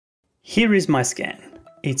Here is my scan.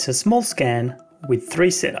 It's a small scan with 3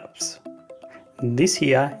 setups. This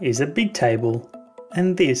here is a big table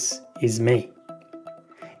and this is me.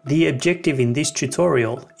 The objective in this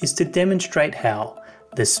tutorial is to demonstrate how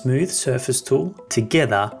the Smooth Surface tool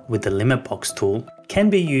together with the Limit Box tool can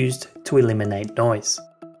be used to eliminate noise.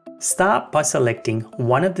 Start by selecting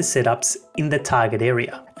one of the setups in the target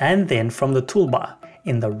area and then from the toolbar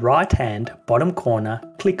in the right hand bottom corner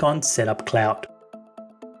click on Setup Cloud.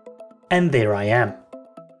 And there I am.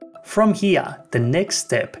 From here, the next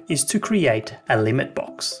step is to create a limit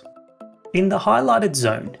box. In the highlighted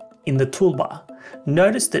zone in the toolbar,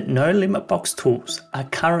 notice that no limit box tools are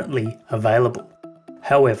currently available.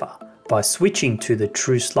 However, by switching to the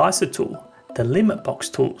True Slicer tool, the limit box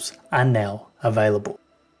tools are now available.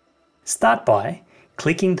 Start by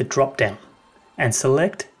clicking the drop down and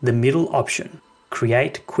select the middle option,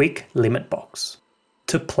 Create Quick Limit Box.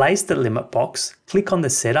 To place the limit box, click on the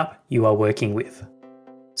setup you are working with.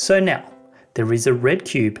 So now, there is a red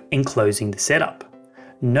cube enclosing the setup.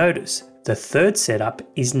 Notice the third setup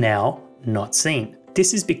is now not seen.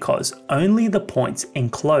 This is because only the points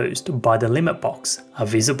enclosed by the limit box are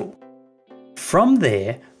visible. From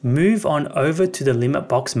there, move on over to the Limit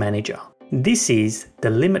Box Manager. This is the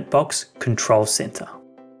Limit Box Control Center.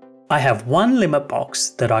 I have one limit box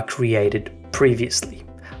that I created previously.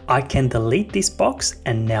 I can delete this box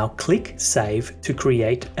and now click Save to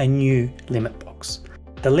create a new limit box.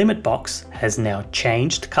 The limit box has now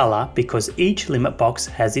changed color because each limit box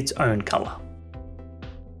has its own color.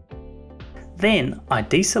 Then I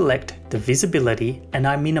deselect the visibility and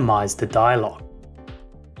I minimize the dialog.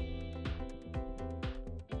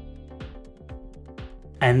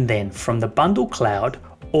 And then from the bundle cloud,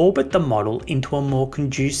 orbit the model into a more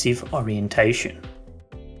conducive orientation.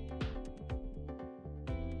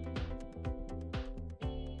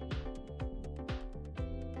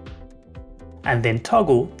 And then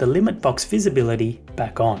toggle the limit box visibility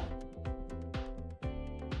back on.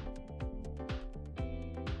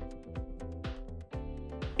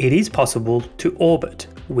 It is possible to orbit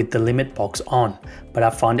with the limit box on, but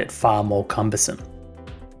I find it far more cumbersome.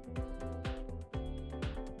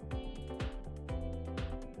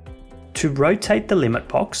 To rotate the limit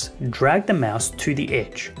box, drag the mouse to the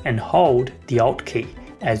edge and hold the Alt key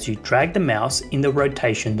as you drag the mouse in the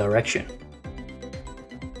rotation direction.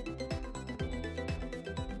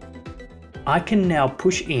 I can now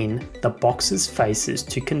push in the box's faces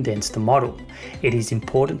to condense the model. It is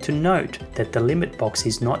important to note that the limit box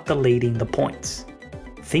is not deleting the points.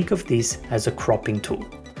 Think of this as a cropping tool,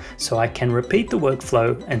 so I can repeat the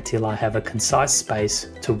workflow until I have a concise space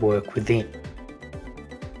to work within.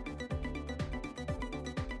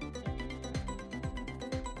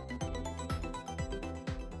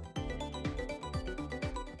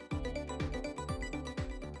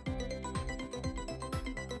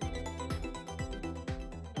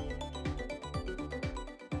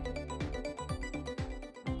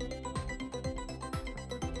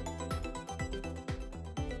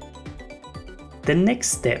 The next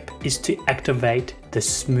step is to activate the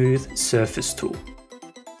Smooth Surface tool.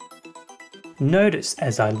 Notice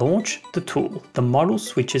as I launch the tool, the model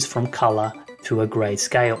switches from color to a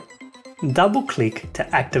grayscale. Double-click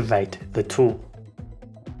to activate the tool.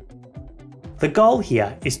 The goal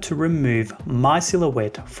here is to remove my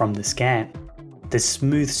silhouette from the scan. The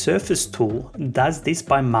Smooth Surface tool does this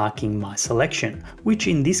by marking my selection, which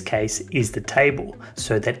in this case is the table,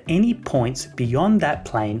 so that any points beyond that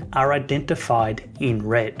plane are identified in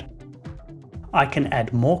red. I can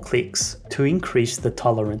add more clicks to increase the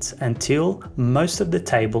tolerance until most of the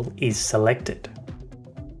table is selected.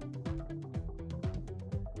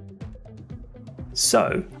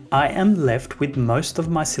 So I am left with most of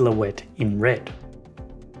my silhouette in red.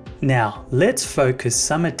 Now let's focus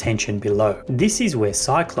some attention below. This is where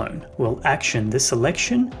Cyclone will action the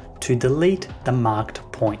selection to delete the marked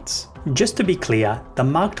points. Just to be clear, the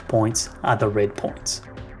marked points are the red points.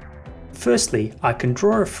 Firstly, I can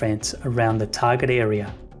draw a fence around the target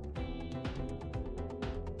area.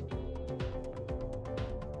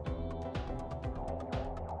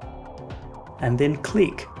 And then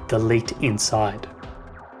click Delete Inside.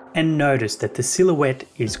 And notice that the silhouette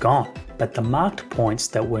is gone, but the marked points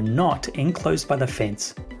that were not enclosed by the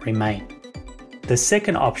fence remain. The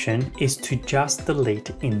second option is to just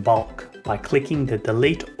delete in bulk by clicking the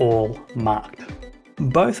Delete All marked.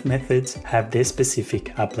 Both methods have their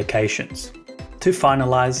specific applications. To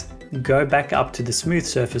finalize, go back up to the Smooth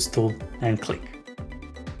Surface tool and click.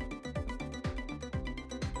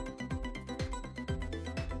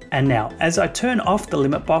 And now, as I turn off the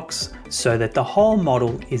limit box so that the whole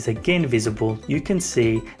model is again visible, you can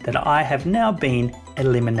see that I have now been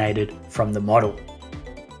eliminated from the model.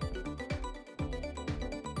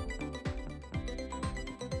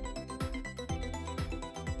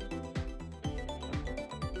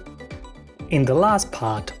 In the last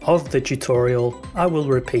part of the tutorial, I will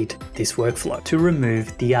repeat this workflow to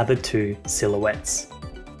remove the other two silhouettes.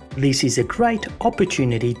 This is a great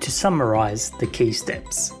opportunity to summarize the key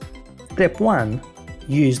steps. Step 1.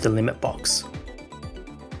 Use the limit box.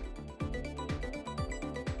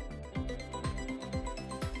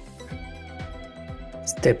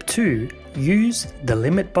 Step 2. Use the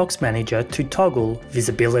limit box manager to toggle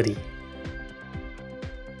visibility.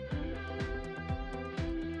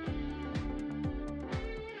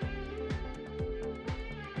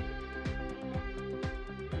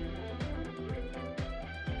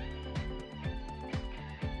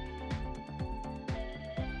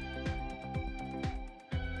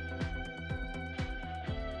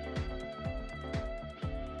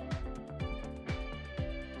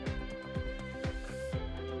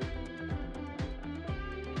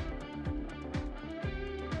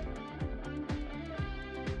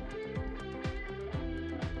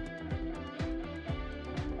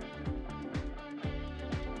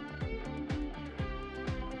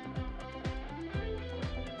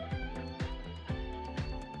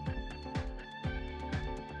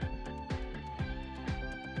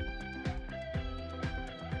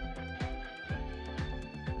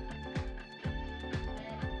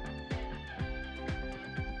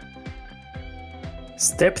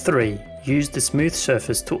 Step 3. Use the Smooth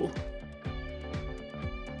Surface tool.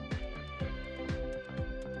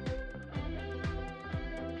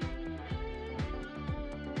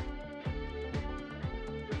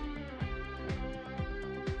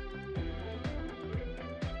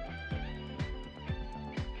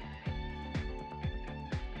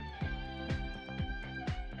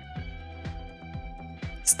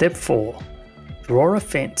 Step 4. Draw a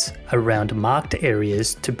fence around marked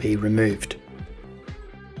areas to be removed.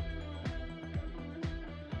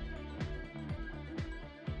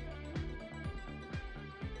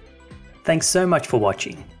 Thanks so much for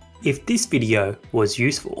watching. If this video was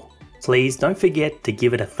useful, please don't forget to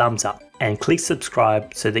give it a thumbs up and click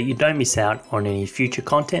subscribe so that you don't miss out on any future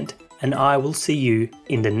content, and I will see you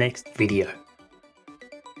in the next video.